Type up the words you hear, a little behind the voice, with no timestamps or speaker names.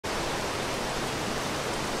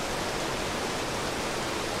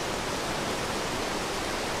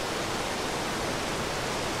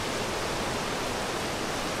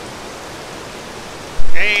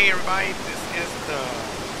Hey everybody, this is the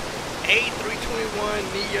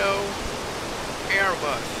A321Neo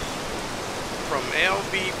Airbus from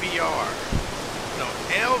Lvfr. No,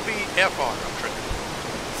 Lvfr, I'm tripping.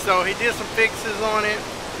 So he did some fixes on it.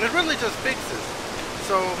 And it's really just fixes.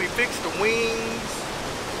 So he fixed the wings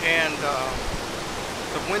and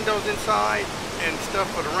the windows inside and stuff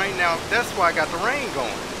for the rain. Now that's why I got the rain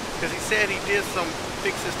going. Because he said he did some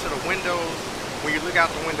fixes to the windows when you look out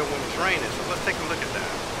the window when it's raining. So let's take a look at that.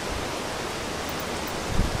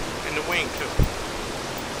 And the wing too.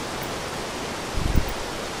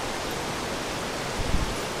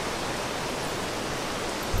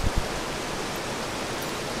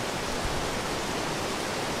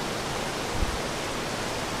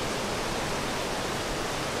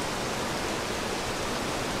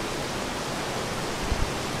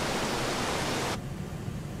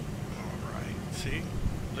 Alright, see?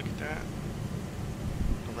 Look at that.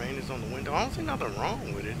 Rain is on the window. I don't see nothing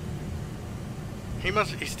wrong with it.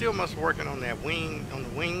 He still must be working on that wing, on the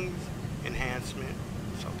wings enhancement.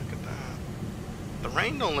 So look at that. The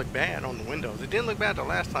rain don't look bad on the windows. It didn't look bad the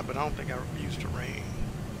last time, but I don't think I used to rain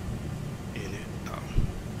in it though.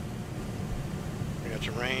 You got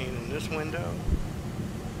your rain in this window,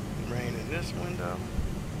 rain in this window.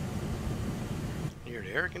 You hear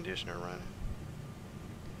the air conditioner running.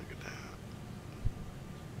 Look at that.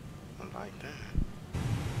 I like that.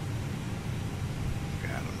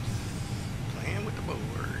 With the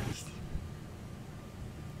boards.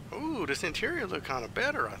 Ooh, this interior look kind of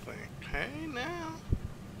better, I think. Hey, now.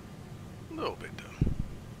 A little bit, though.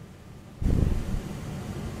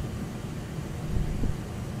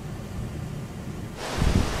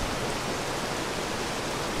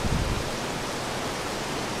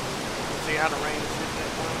 See how the rain is hitting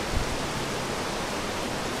that one?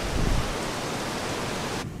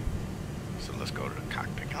 So let's go to the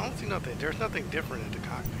cockpit. I don't see nothing. There's nothing different in the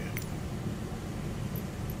cockpit.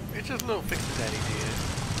 It's just little fixes that he did.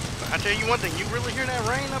 But I tell you one thing, you really hear that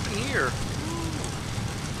rain up in here.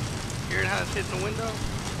 Hear how it's hitting the window?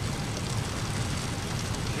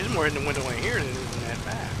 It's more hitting the window in here than it is in that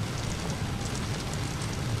back.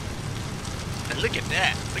 And look at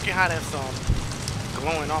that. Look at how that's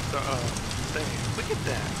glowing off the thing. Look at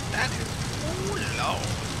that. That is, oh Lord.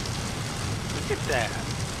 Look at that.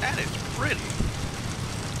 That is pretty.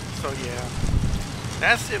 So yeah.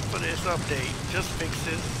 That's it for this update. Just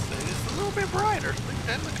fixes, and it's a little bit brighter.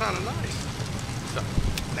 That looks kind of nice. So,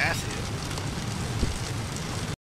 that's it.